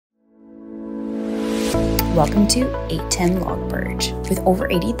Welcome to 810 Logburge. With over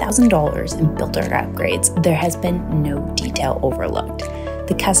 $80,000 in builder upgrades, there has been no detail overlooked.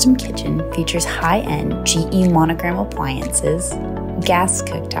 The custom kitchen features high-end GE Monogram appliances, gas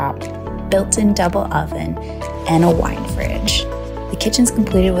cooktop, built-in double oven, and a wine fridge. The kitchen's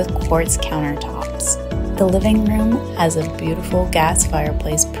completed with quartz countertops. The living room has a beautiful gas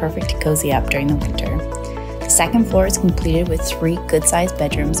fireplace, perfect to cozy up during the winter. The second floor is completed with 3 good-sized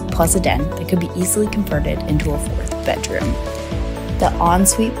bedrooms plus a den that could be easily converted into a 4th bedroom. The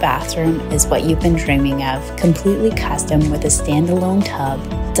ensuite bathroom is what you've been dreaming of, completely custom with a standalone tub,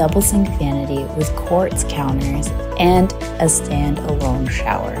 double sink vanity with quartz counters, and a standalone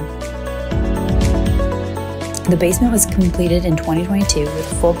shower. The basement was completed in 2022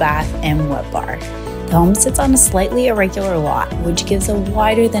 with a full bath and wet bar. The home sits on a slightly irregular lot, which gives a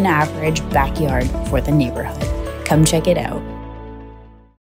wider than average backyard for the neighborhood. Come check it out.